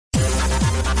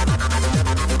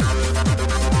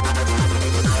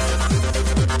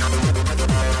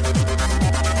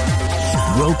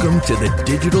Welcome to the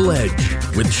Digital Edge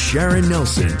with Sharon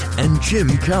Nelson and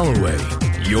Jim Calloway.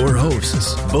 Your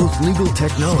hosts, both legal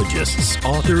technologists,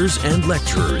 authors, and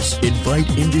lecturers, invite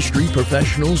industry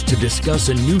professionals to discuss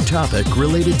a new topic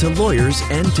related to lawyers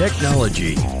and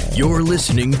technology. You're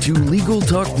listening to Legal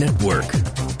Talk Network.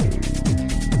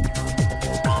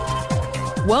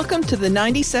 Welcome to the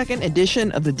 92nd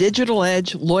edition of the Digital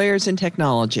Edge, Lawyers and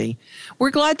Technology. We're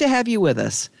glad to have you with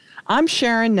us. I'm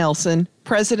Sharon Nelson,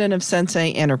 president of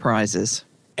Sensei Enterprises.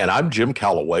 And I'm Jim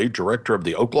Calloway, director of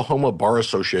the Oklahoma Bar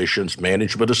Association's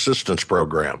Management Assistance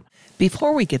Program.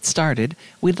 Before we get started,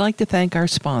 we'd like to thank our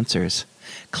sponsors.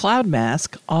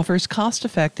 CloudMask offers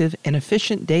cost-effective and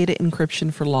efficient data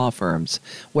encryption for law firms,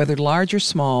 whether large or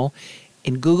small,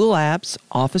 in Google Apps,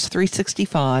 Office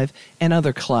 365, and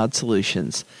other cloud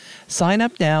solutions. Sign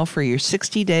up now for your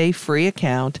 60-day free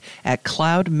account at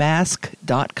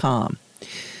cloudmask.com.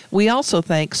 We also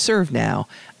thank ServeNow,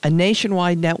 a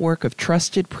nationwide network of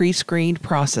trusted pre-screened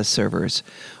process servers.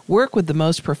 Work with the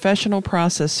most professional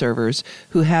process servers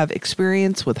who have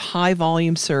experience with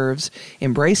high-volume serves,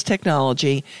 embrace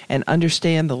technology, and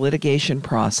understand the litigation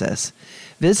process.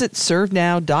 Visit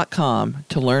servenow.com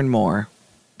to learn more.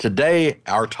 Today,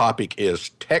 our topic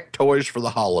is tech toys for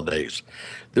the holidays.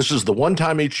 This is the one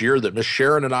time each year that Miss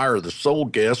Sharon and I are the sole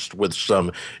guests with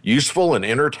some useful and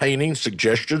entertaining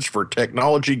suggestions for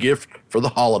technology gift for the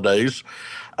holidays,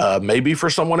 maybe for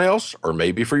someone else or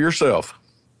maybe for yourself.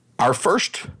 Our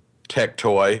first tech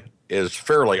toy is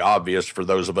fairly obvious for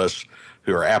those of us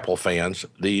who are Apple fans.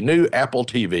 The new Apple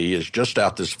TV is just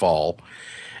out this fall,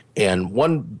 and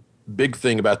one big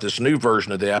thing about this new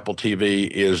version of the Apple TV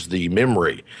is the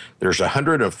memory. There's a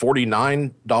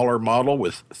 $149 model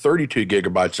with 32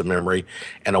 gigabytes of memory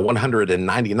and a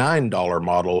 $199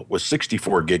 model with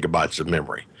 64 gigabytes of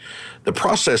memory. The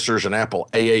processor is an Apple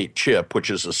A8 chip, which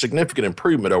is a significant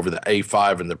improvement over the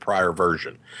A5 in the prior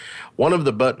version. One of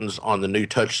the buttons on the new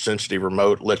touch-sensitive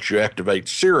remote lets you activate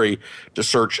Siri to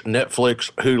search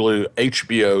Netflix, Hulu,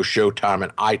 HBO, Showtime,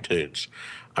 and iTunes.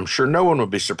 I'm sure no one would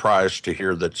be surprised to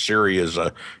hear that Siri is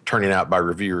turning out by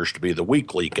reviewers to be the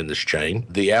weak link in this chain.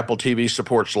 The Apple TV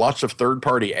supports lots of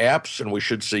third-party apps, and we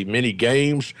should see many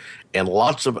games and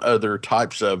lots of other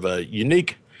types of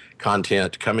unique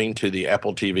content coming to the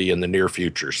Apple TV in the near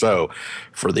future. So,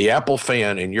 for the Apple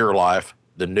fan in your life,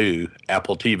 the new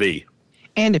Apple TV.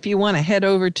 And if you want to head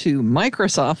over to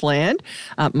Microsoft land,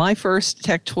 my first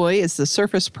tech toy is the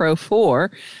Surface Pro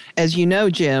 4. As you know,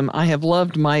 Jim, I have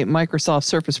loved my Microsoft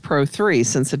Surface Pro 3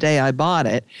 since the day I bought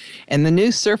it. And the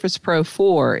new Surface Pro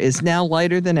 4 is now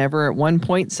lighter than ever at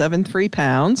 1.73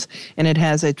 pounds, and it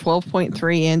has a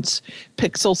 12.3-inch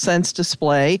Pixel Sense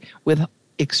display with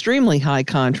extremely high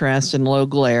contrast and low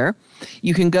glare.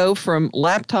 You can go from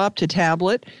laptop to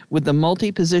tablet with the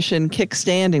multi-position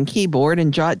kickstand and keyboard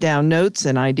and jot down notes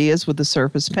and ideas with the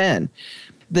Surface Pen.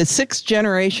 The 6th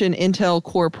generation Intel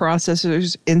Core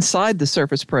processors inside the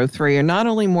Surface Pro 3 are not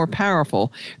only more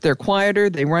powerful, they're quieter,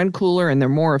 they run cooler, and they're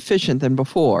more efficient than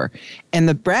before. And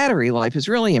the battery life is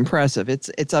really impressive.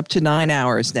 It's up to 9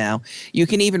 hours now. You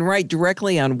can even write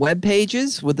directly on web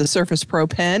pages with the Surface Pro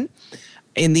Pen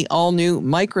in the all-new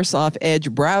Microsoft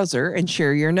Edge browser and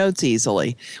share your notes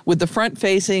easily. With the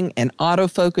front-facing and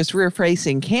autofocus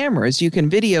rear-facing cameras, you can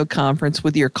video conference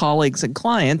with your colleagues and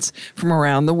clients from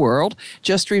around the world.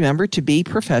 Just remember to be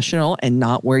professional and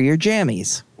not wear your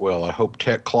jammies. Well, I hope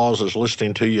Tech Claus is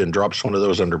listening to you and drops one of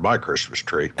those under my Christmas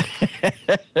tree.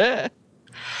 I'd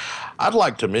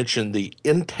like to mention the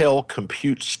Intel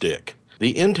Compute Stick.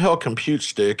 The Intel Compute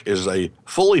Stick is a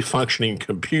fully functioning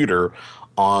computer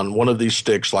on one of these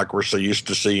sticks like we're so used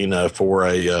to seeing for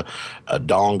a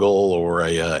dongle or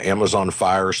a Amazon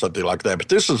Fire or something like that. But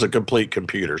this is a complete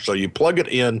computer. So you plug it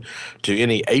in to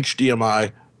any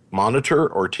HDMI monitor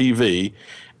or TV,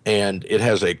 and it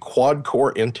has a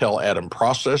quad-core Intel Atom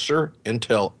processor,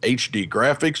 Intel HD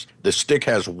graphics. The stick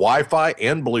has Wi-Fi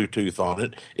and Bluetooth on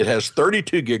it. It has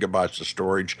 32 gigabytes of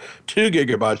storage, 2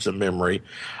 gigabytes of memory,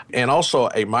 and also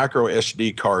a micro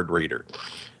SD card reader.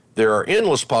 There are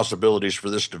endless possibilities for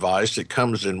this device. It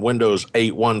comes in Windows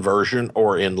 8.1 version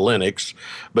or in Linux,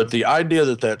 but the idea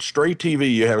that stray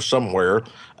TV you have somewhere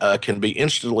can be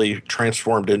instantly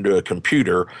transformed into a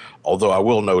computer, although I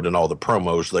will note in all the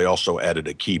promos they also added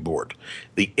a keyboard.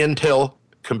 The Intel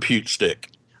Compute Stick.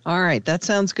 All right, that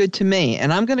sounds good to me.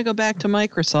 And I'm going to go back to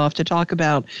Microsoft to talk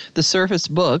about the Surface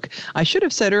Book. I should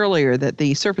have said earlier that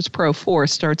the Surface Pro 4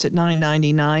 starts at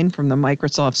 $999 from the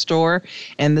Microsoft Store,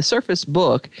 and the Surface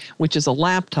Book, which is a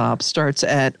laptop, starts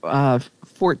at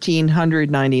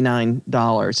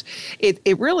 $1,499.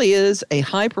 It really is a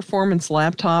high-performance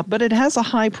laptop, but it has a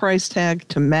high price tag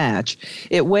to match.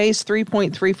 It weighs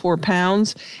 3.34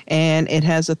 pounds, and it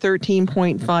has a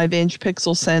 13.5-inch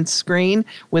PixelSense screen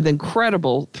with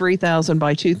incredible 3000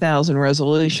 by 2000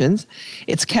 resolutions.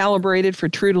 It's calibrated for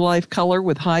true-to-life color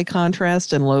with high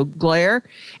contrast and low glare,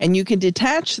 and you can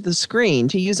detach the screen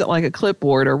to use it like a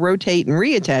clipboard or rotate and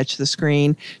reattach the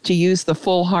screen to use the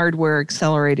full hardware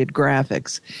accelerated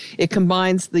graphics. It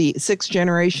combines the 6th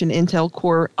generation Intel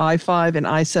Core i5 and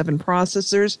i7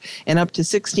 processors and up to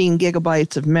 16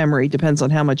 gigabytes of memory, depends on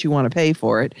how much you want to pay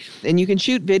for it. And you can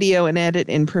shoot video and edit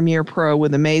in Premiere Pro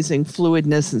with amazing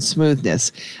fluidness and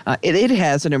smoothness. It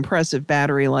has an impressive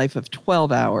battery life of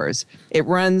 12 hours. It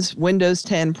runs Windows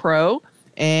 10 Pro,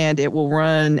 and it will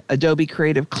run Adobe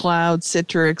Creative Cloud,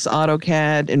 Citrix,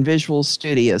 AutoCAD, and Visual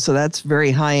Studio. So that's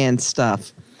very high-end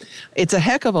stuff. It's a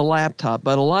heck of a laptop,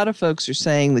 but a lot of folks are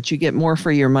saying that you get more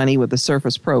for your money with the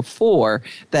Surface Pro 4.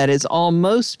 That is all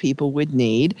most people would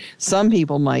need. Some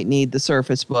people might need the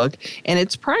Surface Book, and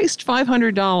it's priced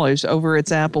 $500 over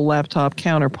its Apple laptop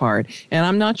counterpart. And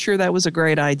I'm not sure that was a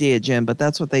great idea, Jim, but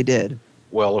that's what they did.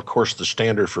 Well, of course, the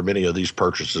standard for many of these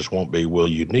purchases won't be, will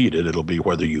you need it? It'll be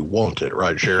whether you want it,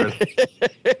 right, Sharon?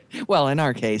 Well, in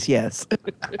our case, yes.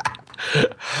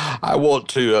 I want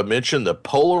to mention the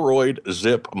Polaroid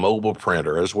Zip mobile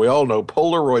printer. As we all know,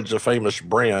 Polaroid's a famous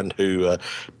brand who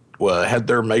had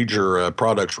their major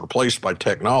products replaced by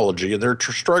technology, and they're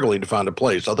struggling to find a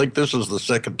place. I think this is the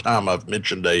second time I've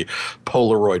mentioned a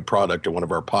Polaroid product in one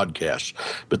of our podcasts.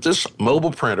 But this mobile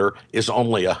printer is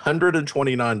only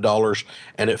 $129,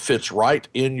 and it fits right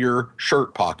in your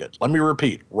shirt pocket. Let me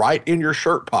repeat, right in your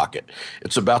shirt pocket.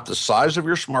 It's about the size of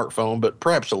your smartphone, but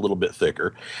perhaps a little bit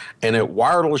thicker, and it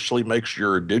wirelessly makes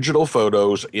your digital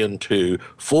photos into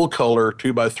full-color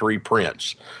 2x3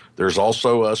 prints. There's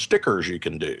also stickers you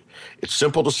can do. It's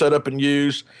simple to set up and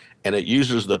use, and it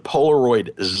uses the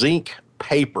Polaroid zinc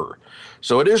paper.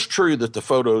 So it is true that the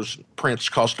photos prints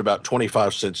cost about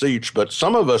 25 cents each, but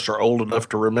some of us are old enough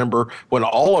to remember when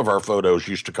all of our photos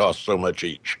used to cost so much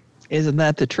each. Isn't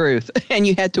that the truth? And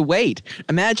you had to wait.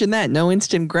 Imagine that, no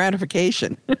instant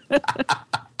gratification.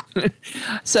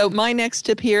 So my next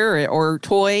tip here, or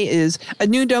toy, is a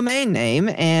new domain name,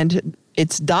 and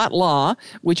it's .law,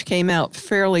 which came out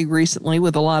fairly recently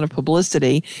with a lot of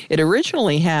publicity. It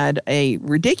originally had a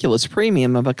ridiculous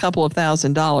premium of a couple of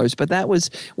 $1,000s, but that was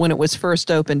when it was first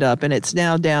opened up, and it's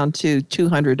now down to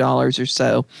 $200 or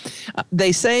so.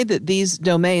 They say that these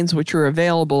domains, which are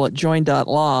available at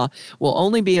join.law, will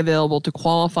only be available to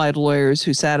qualified lawyers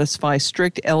who satisfy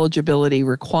strict eligibility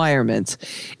requirements.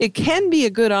 It can be a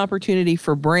good opportunity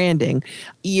for branding.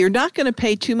 You're not going to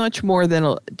pay too much more than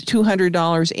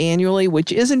 $200 annually,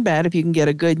 which isn't bad if you can get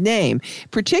a good name,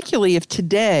 particularly if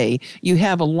today you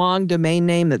have a long domain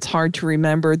name that's hard to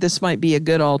remember. This might be a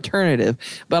good alternative,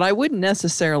 but I wouldn't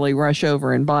necessarily rush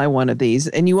over and buy one of these.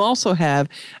 And you also have,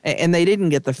 and they didn't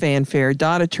get the fanfare,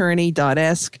 .attorney,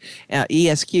 .esc,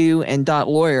 ESQ, and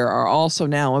 .lawyer are also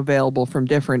now available from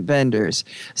different vendors.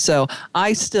 So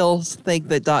I still think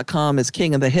that .com is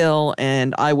king of the hill,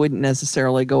 and I wouldn't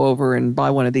necessarily go over and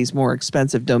buy one of these more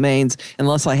expensive domains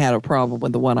unless I had a problem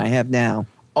with the one I have now.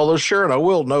 Although, Sharon, I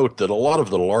will note that a lot of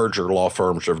the larger law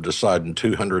firms are deciding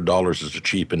 $200 is a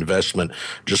cheap investment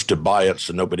just to buy it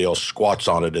so nobody else squats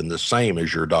on it in the same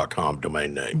as your .com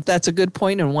domain name. That's a good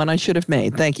point, and one I should have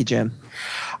made. Thank you, Jim.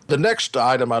 The next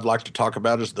item I'd like to talk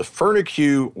about is the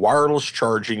Furnicue wireless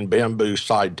charging bamboo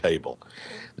side table.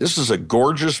 This is a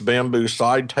gorgeous bamboo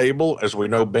side table. As we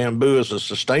know, bamboo is a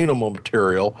sustainable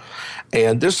material,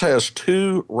 and this has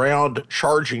two round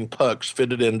charging pucks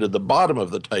fitted into the bottom of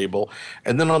the table,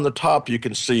 and then on the top you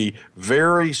can see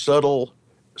very subtle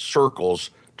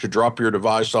circles to drop your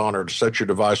device on or to set your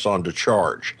device on to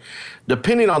charge.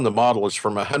 Depending on the model, it's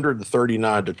from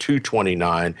 $139 to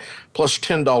 $229 plus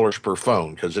 $10 per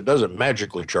phone, because it doesn't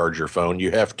magically charge your phone.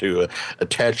 You have to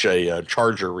attach a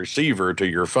charger receiver to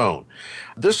your phone.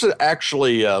 This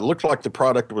actually looked like the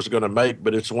product was going to make,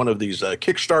 but it's one of these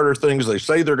Kickstarter things. They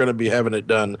say they're going to be having it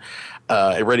done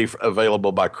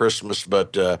available by Christmas,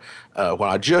 but when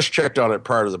I just checked on it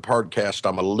prior to the podcast,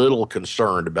 I'm a little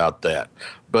concerned about that.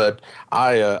 But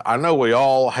I know we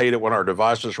all hate it when our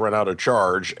devices run out of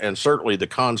charge, and certainly the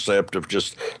concept of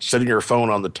just setting your phone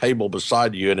on the table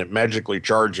beside you and it magically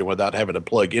charging without having to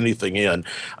plug anything in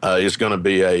is going to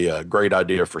be a great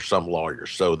idea for some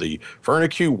lawyers. So the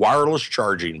Furnicue wireless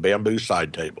charging bamboo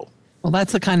side table. Well,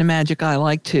 that's the kind of magic I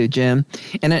like too, Jim.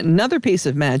 And another piece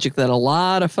of magic that a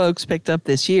lot of folks picked up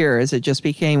this year as it just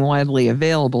became widely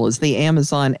available is the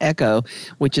Amazon Echo,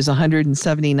 which is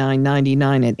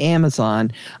 $179.99 at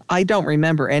Amazon. I don't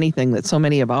remember anything that so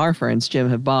many of our friends, Jim,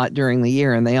 have bought during the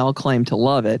year, and they all claim to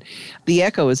love it. The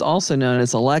Echo is also known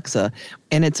as Alexa,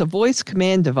 and it's a voice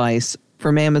command device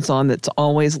from Amazon that's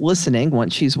always listening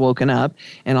once she's woken up,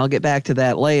 and I'll get back to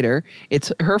that later.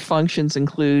 Her functions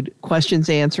include questions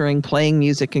answering, playing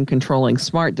music, and controlling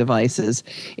smart devices.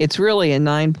 It's really a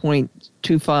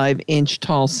 9.25-inch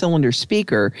tall cylinder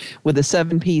speaker with a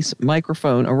 7-piece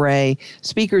microphone array,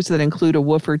 speakers that include a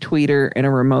woofer, tweeter, and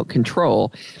a remote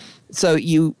control. So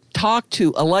you talk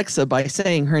to Alexa by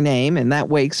saying her name, and that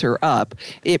wakes her up.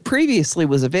 It previously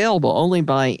was available only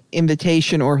by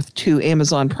invitation or to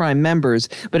Amazon Prime members,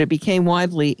 but it became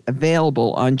widely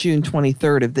available on June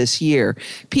 23rd of this year.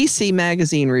 PC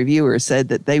Magazine reviewers said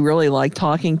that they really liked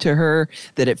talking to her,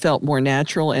 that it felt more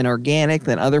natural and organic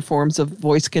than other forms of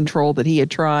voice control that he had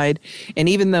tried. And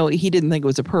even though he didn't think it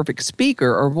was a perfect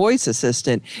speaker or voice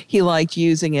assistant, he liked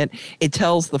using it. It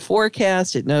tells the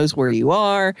forecast. It knows where you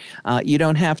are. You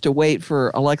don't have to wait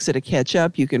for Alexa to catch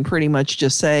up. You can pretty much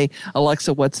just say,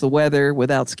 Alexa, what's the weather,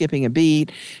 without skipping a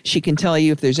beat. She can tell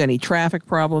you if there's any traffic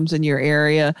problems in your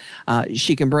area.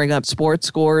 She can bring up sports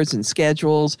scores and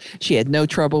schedules. She had no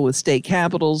trouble with state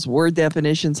capitals, word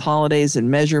definitions, holidays, and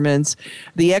measurements.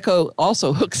 The Echo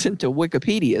also hooks into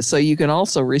Wikipedia, so you can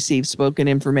also receive spoken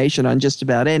information on just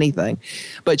about anything.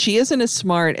 But she isn't as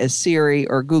smart as Siri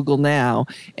or Google Now,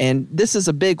 and this is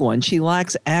a big one. She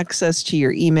lacks access to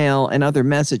your email and other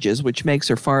messages, which makes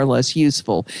her far less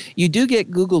useful. You do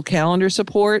get Google Calendar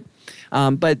support,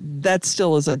 but that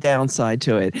still is a downside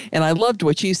to it. And I loved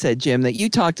what you said, Jim, that you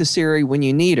talk to Siri when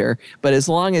you need her, but as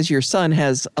long as your son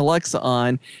has Alexa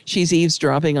on, she's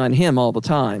eavesdropping on him all the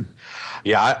time.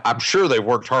 Yeah, I'm sure they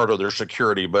worked hard on their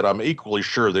security, but I'm equally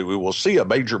sure that we will see a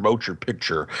major motion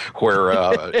picture where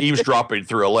eavesdropping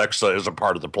through Alexa is a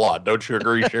part of the plot. Don't you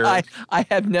agree, Sharon? I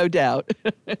have no doubt.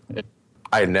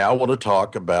 I now want to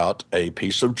talk about a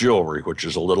piece of jewelry, which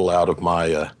is a little out of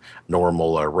my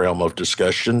normal realm of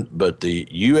discussion, but the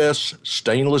U.S.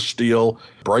 stainless steel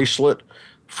bracelet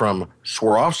from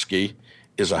Swarovski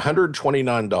is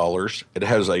 $129. It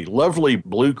has a lovely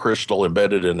blue crystal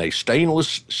embedded in a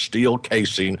stainless steel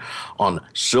casing on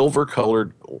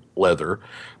silver-colored leather.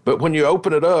 But when you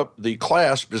open it up, the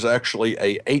clasp is actually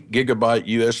a 8-gigabyte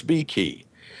USB key.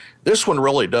 This one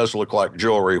really does look like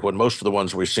jewelry when most of the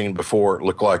ones we've seen before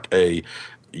look like a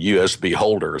USB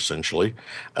holder, essentially.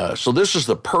 So this is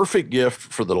the perfect gift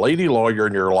for the lady lawyer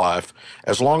in your life,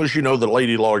 as long as you know the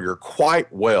lady lawyer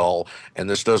quite well, and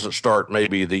this doesn't start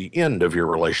maybe the end of your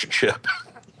relationship.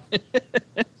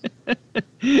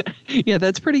 Yeah,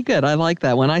 that's pretty good. I like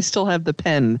that one. I still have the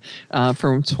pen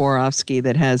from Swarovski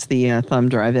that has the thumb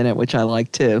drive in it, which I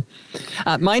like too.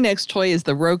 My next toy is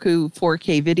the Roku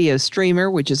 4K video streamer,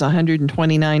 which is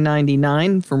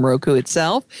 $129.99 from Roku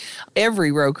itself.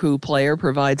 Every Roku player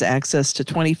provides access to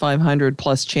 2,500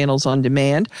 plus channels on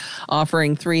demand,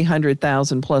 offering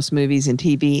 300,000 plus movies and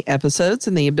TV episodes,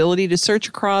 and the ability to search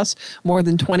across more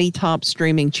than 20 top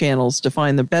streaming channels to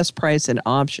find the best price and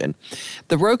option.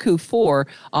 The Roku 4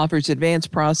 offers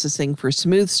advanced processing for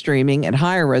smooth streaming at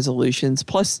higher resolutions,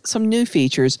 plus some new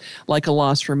features like a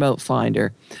lost remote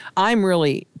finder. I'm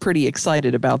really pretty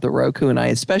excited about the Roku, and I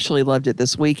especially loved it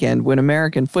this weekend when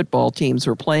American football teams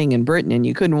were playing in Britain and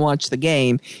you couldn't watch the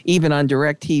game even on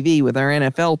DirecTV with our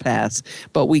NFL pass,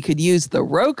 but we could use the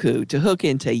Roku to hook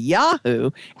into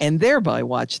Yahoo and thereby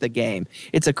watch the game.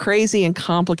 It's a crazy and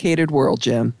complicated world,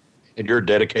 Jim. And you're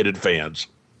dedicated fans.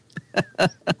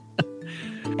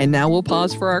 And now we'll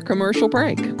pause for our commercial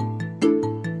break.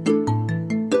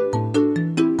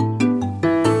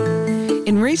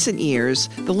 In recent years,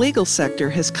 the legal sector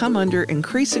has come under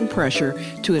increasing pressure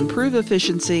to improve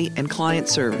efficiency and client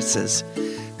services.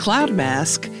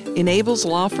 CloudMask enables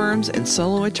law firms and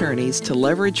solo attorneys to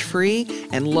leverage free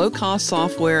and low-cost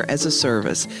software as a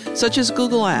service, such as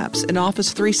Google Apps and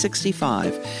Office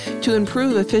 365, to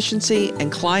improve efficiency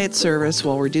and client service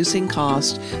while reducing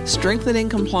cost, strengthening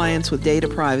compliance with data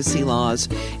privacy laws,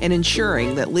 and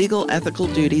ensuring that legal ethical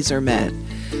duties are met.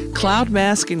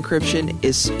 CloudMask encryption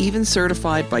is even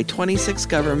certified by 26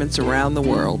 governments around the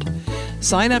world.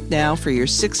 Sign up now for your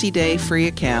 60-day free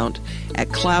account at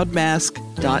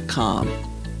cloudmask.com.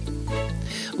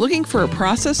 Looking for a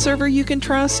process server you can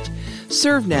trust?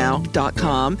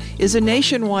 ServeNow.com is a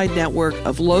nationwide network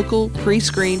of local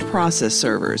pre-screened process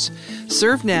servers.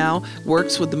 ServeNow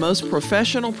works with the most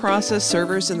professional process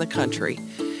servers in the country.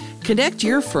 Connect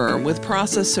your firm with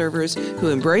process servers who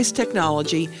embrace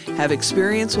technology, have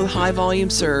experience with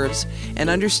high-volume serves, and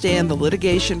understand the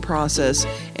litigation process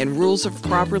and rules of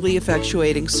properly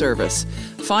effectuating service.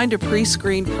 Find a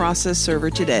pre-screened process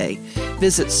server today.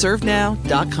 Visit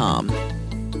servenow.com.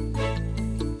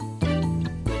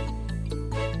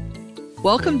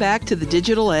 Welcome back to the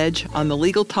Digital Edge on the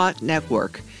Legal Talk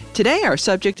Network. Today, our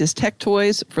subject is tech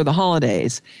toys for the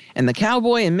holidays, and the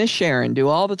cowboy and Miss Sharon do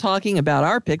all the talking about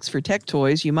our picks for tech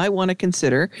toys you might want to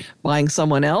consider buying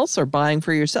someone else or buying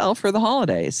for yourself for the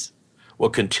holidays. Well,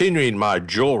 continuing my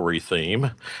jewelry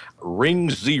theme, Ring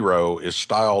Zero is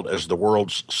styled as the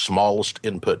world's smallest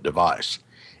input device.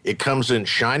 It comes in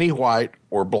shiny white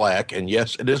or black, and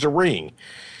yes, it is a ring.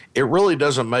 It really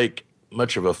doesn't make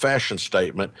much of a fashion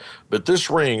statement, but this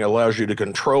ring allows you to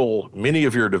control many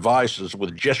of your devices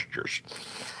with gestures,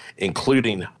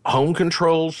 including home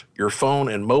controls, your phone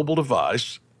and mobile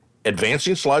device,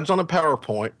 advancing slides on a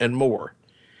PowerPoint, and more.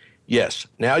 Yes,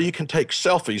 now you can take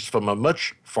selfies from a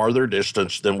much farther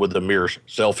distance than with a mere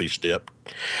selfie stick.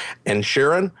 And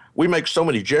Sharon, we make so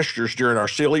many gestures during our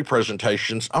silly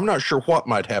presentations, I'm not sure what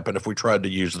might happen if we tried to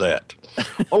use that.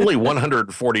 Only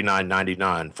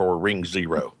 $149.99 for Ring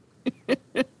Zero.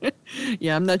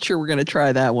 Yeah, I'm not sure we're going to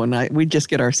try that one. We'd just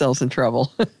get ourselves in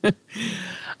trouble.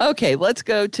 Okay, let's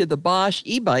go to the Bosch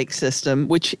e-bike system,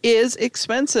 which is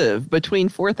expensive. Between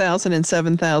 $4,000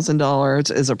 and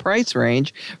 $7,000 is a price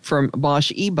range from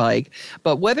Bosch e-bike.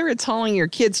 But whether it's hauling your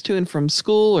kids to and from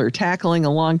school or tackling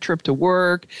a long trip to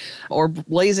work or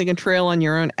blazing a trail on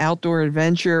your own outdoor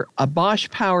adventure, a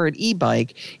Bosch-powered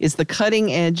e-bike is the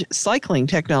cutting-edge cycling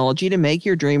technology to make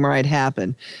your dream ride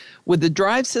happen. With the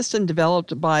drive system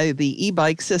developed by the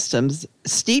e-bike systems,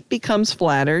 steep becomes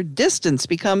flatter, distance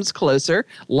becomes closer,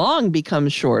 long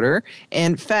becomes shorter,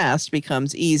 and fast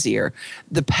becomes easier.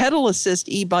 The pedal assist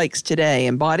e-bikes today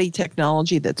embody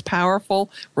technology that's powerful,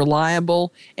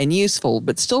 reliable, and useful,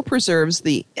 but still preserves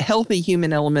the healthy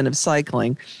human element of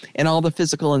cycling and all the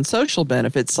physical and social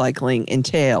benefits cycling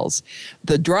entails.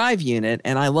 The drive unit,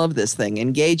 and I love this thing,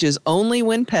 engages only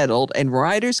when pedaled, and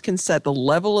riders can set the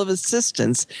level of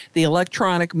assistance the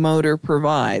electronic motor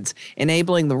provides,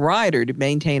 enabling the rider to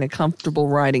maintain a comfortable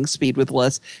riding speed with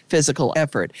less physical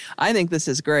effort. I think this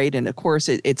is great, and of course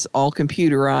it's all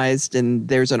computerized, and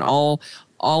there's an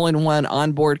all-in-one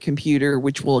onboard computer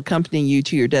which will accompany you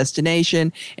to your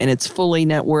destination, and it's fully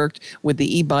networked with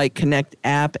the eBike Connect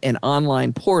app and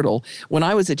online portal. When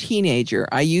I was a teenager,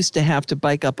 I used to have to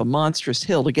bike up a monstrous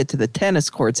hill to get to the tennis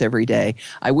courts every day.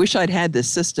 I wish I'd had this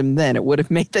system then. It would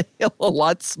have made the hill a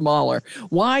lot smaller.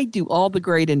 Why do all the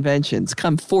great inventions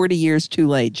come 40 years too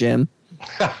late, Jim?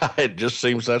 It just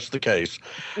seems that's the case.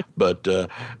 But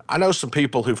I know some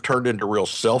people who've turned into real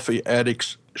selfie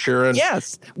addicts, Sharon.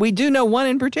 Yes, we do know one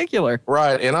in particular.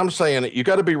 Right, and I'm saying that you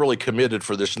got to be really committed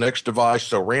for this next device.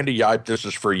 So Randy Yipe, this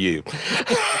is for you.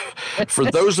 For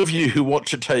those of you who want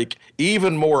to take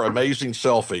even more amazing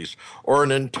selfies or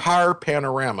an entire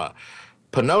panorama,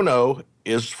 Panono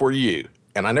is for you.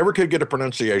 And I never could get a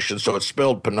pronunciation, so it's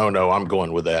spelled Panono. I'm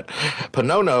going with that.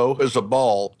 Panono is a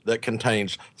ball that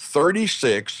contains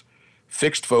 36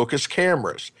 fixed focus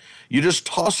cameras. You just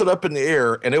toss it up in the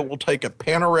air, and it will take a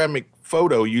panoramic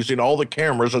photo using all the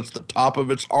cameras at the top of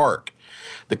its arc.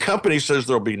 The company says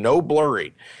there'll be no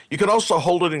blurring. You can also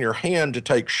hold it in your hand to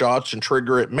take shots and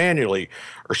trigger it manually,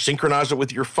 or synchronize it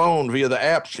with your phone via the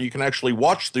app so you can actually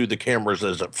watch through the cameras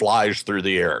as it flies through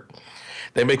the air.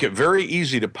 They make it very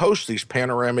easy to post these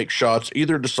panoramic shots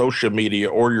either to social media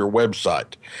or your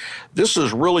website. This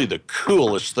is really the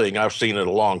coolest thing I've seen in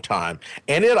a long time,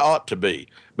 and it ought to be,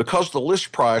 because the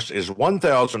list price is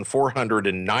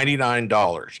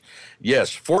 $1,499.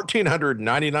 Yes,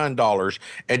 $1,499,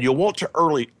 and you'll want to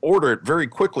early order it very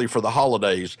quickly for the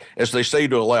holidays, as they say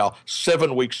to allow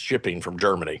 7 weeks shipping from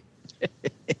Germany.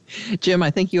 Jim, I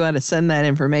think you ought to send that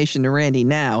information to Randy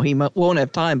now. He won't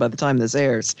have time by the time this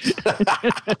airs.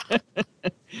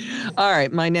 All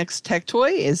right, my next tech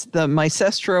toy is the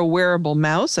Micestro wearable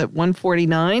mouse at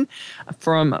 $149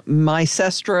 from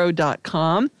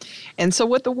Micestro.com. And so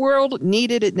what the world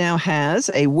needed, it now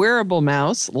has: a wearable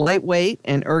mouse, lightweight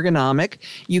and ergonomic.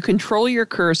 You control your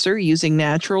cursor using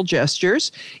natural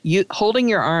gestures, holding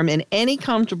your arm in any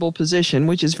comfortable position,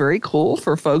 which is very cool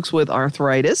for folks with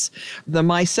arthritis. The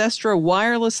Micestro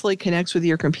wirelessly connects with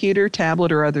your computer,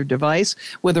 tablet, or other device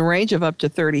with a range of up to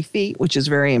 30 feet, which is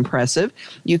very impressive.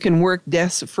 You can work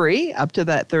desk-free up to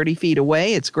that 30 feet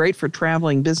away. It's great for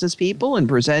traveling business people and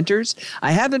presenters.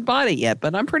 I haven't bought it yet,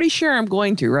 but I'm pretty sure I'm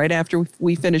going to right after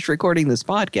we finish recording this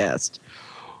podcast.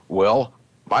 Well,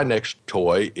 my next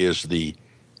toy is the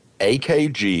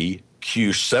AKG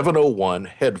Q701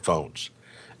 headphones.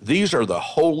 These are the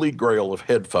holy grail of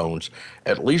headphones,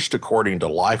 at least according to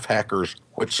Lifehackers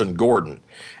Whitson Gordon.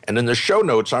 And in the show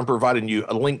notes, I'm providing you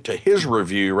a link to his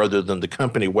review rather than the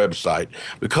company website,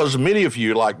 because many of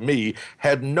you, like me,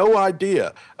 had no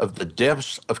idea of the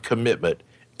depths of commitment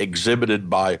exhibited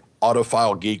by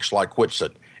audiophile geeks like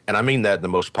Whitson. And I mean that in the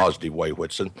most positive way,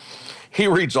 Whitson. He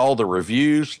reads all the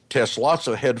reviews, tests lots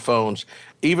of headphones,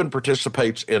 even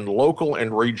participates in local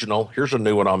and regional, here's a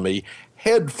new one on me,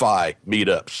 HeadFi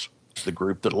meetups. It's the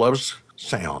group that loves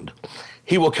sound.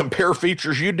 He will compare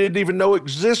features you didn't even know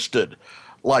existed,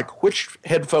 like which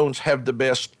headphones have the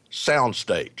best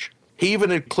soundstage. He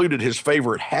even included his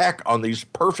favorite hack on these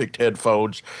perfect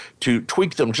headphones to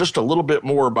tweak them just a little bit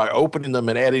more by opening them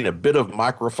and adding a bit of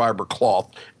microfiber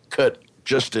cloth cut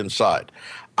just inside.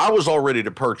 I was all ready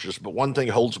to purchase, but one thing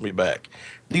holds me back.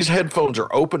 These headphones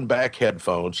are open back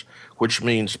headphones, which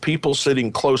means people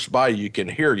sitting close by you can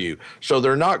hear you, so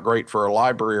they're not great for a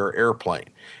library or airplane.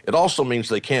 It also means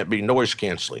they can't be noise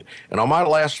canceling. And on my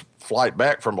last flight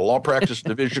back from a law practice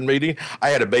division meeting, I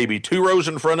had a baby 2 rows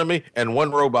in front of me and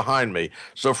 1 row behind me.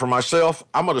 So for myself,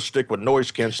 I'm going to stick with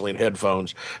noise canceling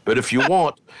headphones. But if you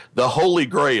want the holy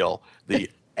grail, the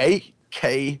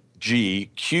AKG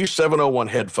Q701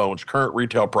 headphones, current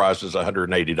retail price is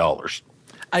 $180.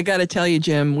 I got to tell you,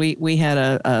 Jim, we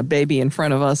had a baby in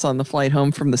front of us on the flight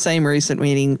home from the same recent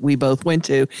meeting we both went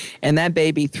to, and that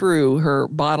baby threw her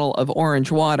bottle of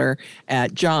orange water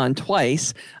at John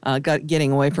twice,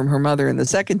 getting away from her mother, and the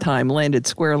second time landed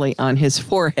squarely on his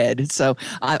forehead. So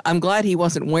I'm glad he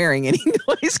wasn't wearing any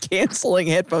noise-canceling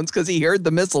headphones because he heard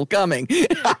the missile coming.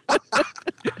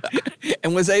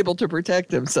 And was able to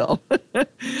protect himself.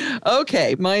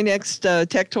 Okay, my next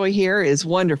tech toy here is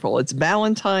wonderful. It's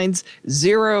Ballantine's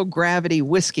Zero Gravity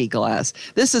Whiskey Glass.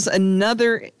 This is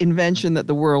another invention that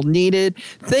the world needed.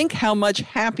 Think how much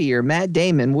happier Matt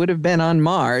Damon would have been on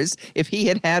Mars if he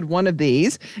had had one of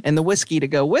these and the whiskey to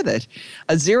go with it.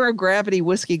 A zero gravity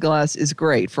whiskey glass is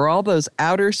great for all those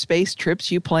outer space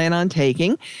trips you plan on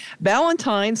taking.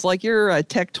 Ballantine's, like your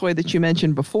tech toy that you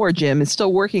mentioned before, Jim, is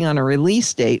still working on a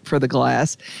release date for the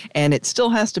glass, and it still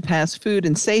has to pass food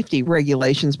and safety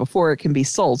regulations before it can be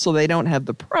sold, so they don't have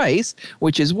the price,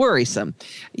 which is worrisome.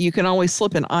 You can always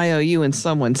slip an IOU in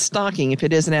someone's stocking if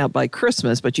it isn't out by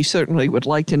Christmas, but you certainly would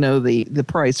like to know the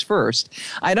price first.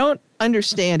 I don't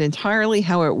understand entirely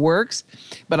how it works,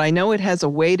 but I know it has a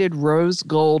weighted rose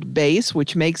gold base,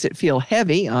 which makes it feel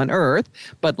heavy on Earth,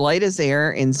 but light as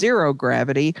air in zero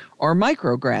gravity or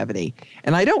microgravity.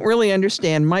 And I don't really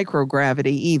understand microgravity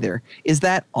either. Is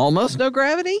that almost no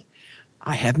gravity?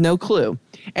 I have no clue.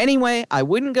 Anyway, I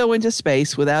wouldn't go into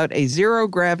space without a zero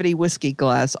gravity whiskey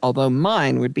glass, although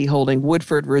mine would be holding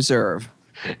Woodford Reserve.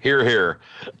 Hear, hear.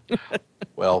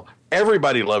 Well,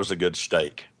 everybody loves a good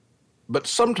steak. But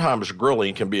sometimes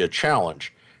grilling can be a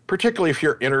challenge, particularly if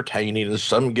you're entertaining and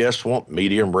some guests want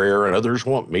medium rare and others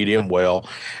want medium well.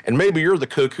 And maybe you're the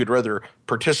cook who'd rather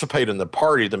participate in the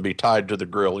party than be tied to the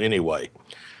grill anyway.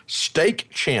 Steak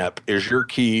Champ is your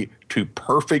key to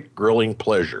perfect grilling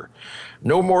pleasure.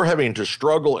 No more having to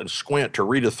struggle and squint to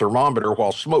read a thermometer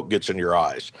while smoke gets in your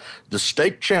eyes. The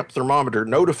Steak Champ thermometer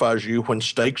notifies you when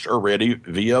steaks are ready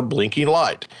via a blinking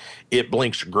light. It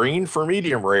blinks green for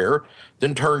medium rare,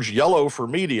 then turns yellow for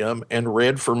medium and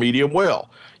red for medium well.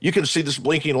 You can see this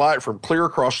blinking light from clear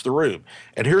across the room.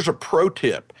 And here's a pro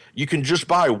tip. You can just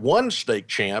buy one Steak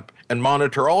Champ and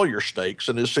monitor all your steaks,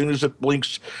 and as soon as it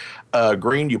blinks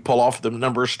green, you pull off the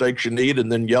number of steaks you need,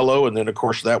 and then yellow, and then, of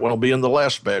course, that one will be in the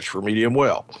last batch for medium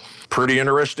well. Pretty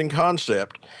interesting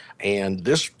concept, and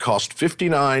this cost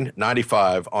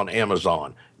 $59.95 on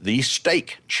Amazon, the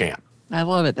Steak Champ. I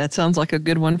love it. That sounds like a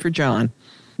good one for John.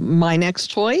 My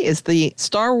next toy is the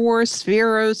Star Wars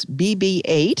Spheros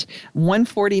BB-8,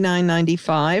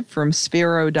 $149.95 from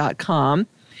Sphero.com.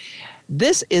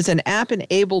 This is an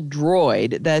app-enabled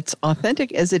droid that's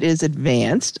authentic as it is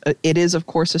advanced. It is, of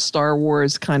course, a Star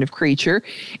Wars kind of creature.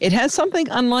 It has something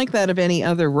unlike that of any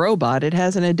other robot. It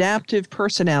has an adaptive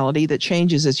personality that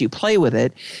changes as you play with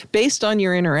it. Based on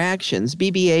your interactions,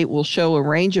 BB-8 will show a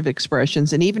range of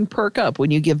expressions and even perk up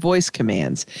when you give voice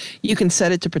commands. You can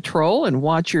set it to patrol and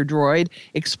watch your droid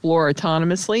explore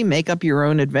autonomously, make up your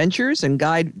own adventures, and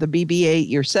guide the BB-8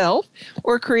 yourself,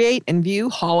 or create and view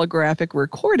holographic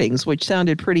recordings, which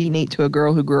sounded pretty neat to a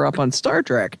girl who grew up on Star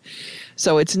Trek.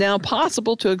 So it's now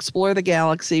possible to explore the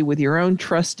galaxy with your own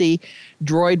trusty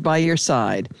droid by your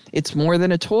side. It's more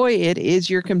than a toy, it is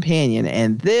your companion.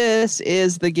 And this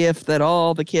is the gift that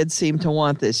all the kids seem to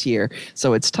want this year.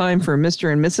 So it's time for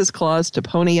Mr. and Mrs. Claus to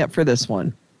pony up for this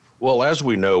one. Well, as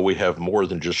we know, we have more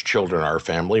than just children in our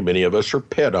family. Many of us are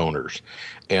pet owners.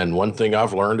 And one thing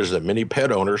I've learned is that many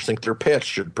pet owners think their pets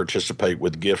should participate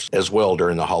with gifts as well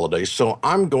during the holidays. So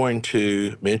I'm going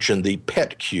to mention the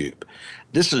Pet Cube.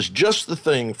 This is just the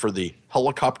thing for the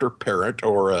helicopter parent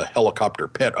or a helicopter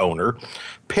pet owner.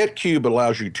 Pet Cube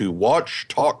allows you to watch,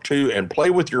 talk to, and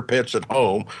play with your pets at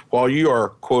home while you are,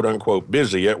 quote unquote,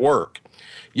 busy at work.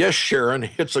 Yes, Sharon,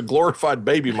 it's a glorified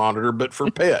baby monitor, but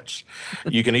for pets.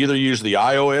 You can either use the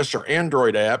iOS or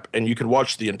Android app, and you can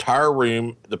watch the entire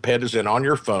room the pet is in on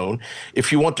your phone. If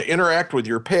you want to interact with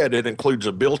your pet, it includes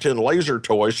a built-in laser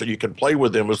toy so you can play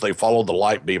with them as they follow the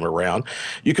light beam around.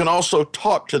 You can also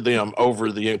talk to them over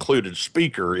the included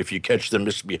speaker if you catch them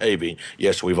misbehaving.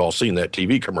 Yes, we've all seen that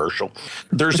TV commercial.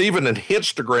 There's even an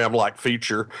Instagram-like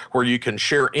feature where you can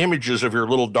share images of your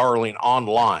little darling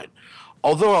online.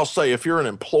 Although I'll say if you're an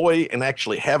employee and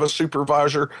actually have a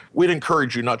supervisor, we'd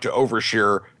encourage you not to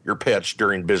overshare your pets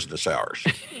during business hours.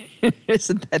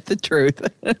 Isn't that the truth?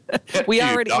 We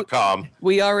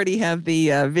already have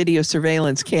the video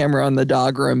surveillance camera on the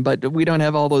dog room, but we don't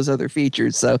have all those other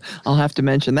features. So I'll have to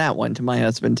mention that one to my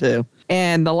husband too.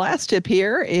 And the last tip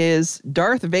here is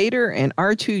Darth Vader and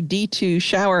R2-D2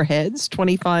 shower heads,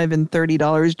 $25 and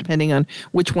 $30, depending on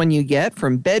which one you get,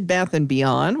 from Bed Bath &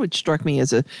 Beyond, which struck me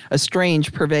as a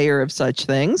strange purveyor of such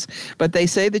things. But they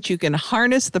say that you can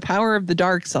harness the power of the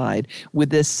dark side with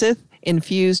this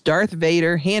Sith-infused Darth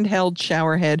Vader handheld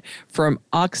shower head from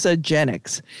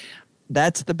Oxygenics.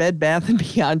 That's the Bed Bath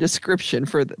 & Beyond description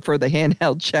for the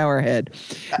handheld shower head.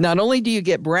 Not only do you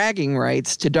get bragging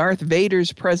rights to Darth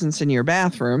Vader's presence in your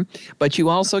bathroom, but you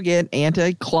also get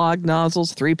anti-clog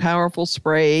nozzles, 3 powerful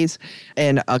sprays,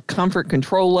 and a comfort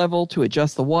control level to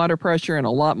adjust the water pressure, and a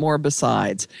lot more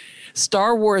besides.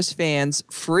 Star Wars fans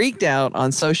freaked out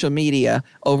on social media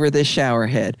over this shower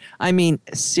head. I mean,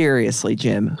 seriously,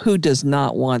 Jim, who does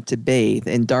not want to bathe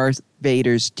in Darth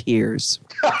Vader's tears?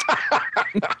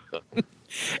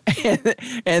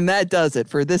 And that does it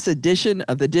for this edition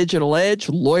of The Digital Edge,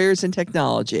 Lawyers and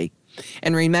Technology.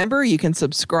 And remember, you can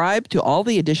subscribe to all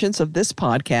the editions of this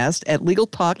podcast at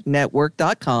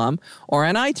LegalTalkNetwork.com or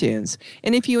on iTunes.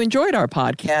 And if you enjoyed our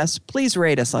podcast, please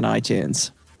rate us on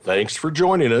iTunes. Thanks for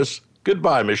joining us.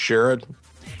 Goodbye, Miss Sharon.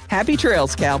 Happy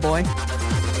trails, cowboy.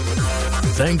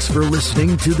 Thanks for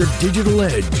listening to The Digital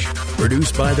Edge,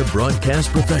 produced by the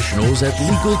broadcast professionals at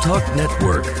Legal Talk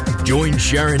Network. Join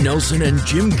Sharon Nelson and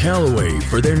Jim Calloway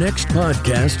for their next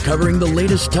podcast covering the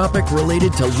latest topic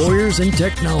related to lawyers and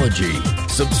technology.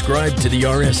 Subscribe to the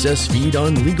RSS feed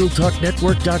on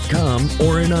LegalTalkNetwork.com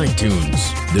or in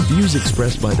iTunes. The views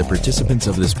expressed by the participants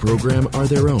of this program are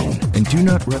their own and do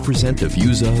not represent the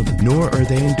views of, nor are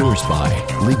they endorsed by,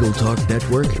 Legal Talk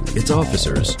Network, its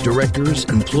officers, directors,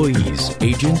 employees,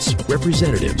 agents,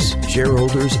 representatives,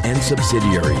 shareholders, and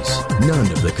subsidiaries.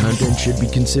 None of the content should be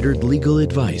considered legal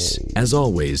advice. As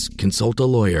always, consult a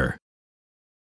lawyer.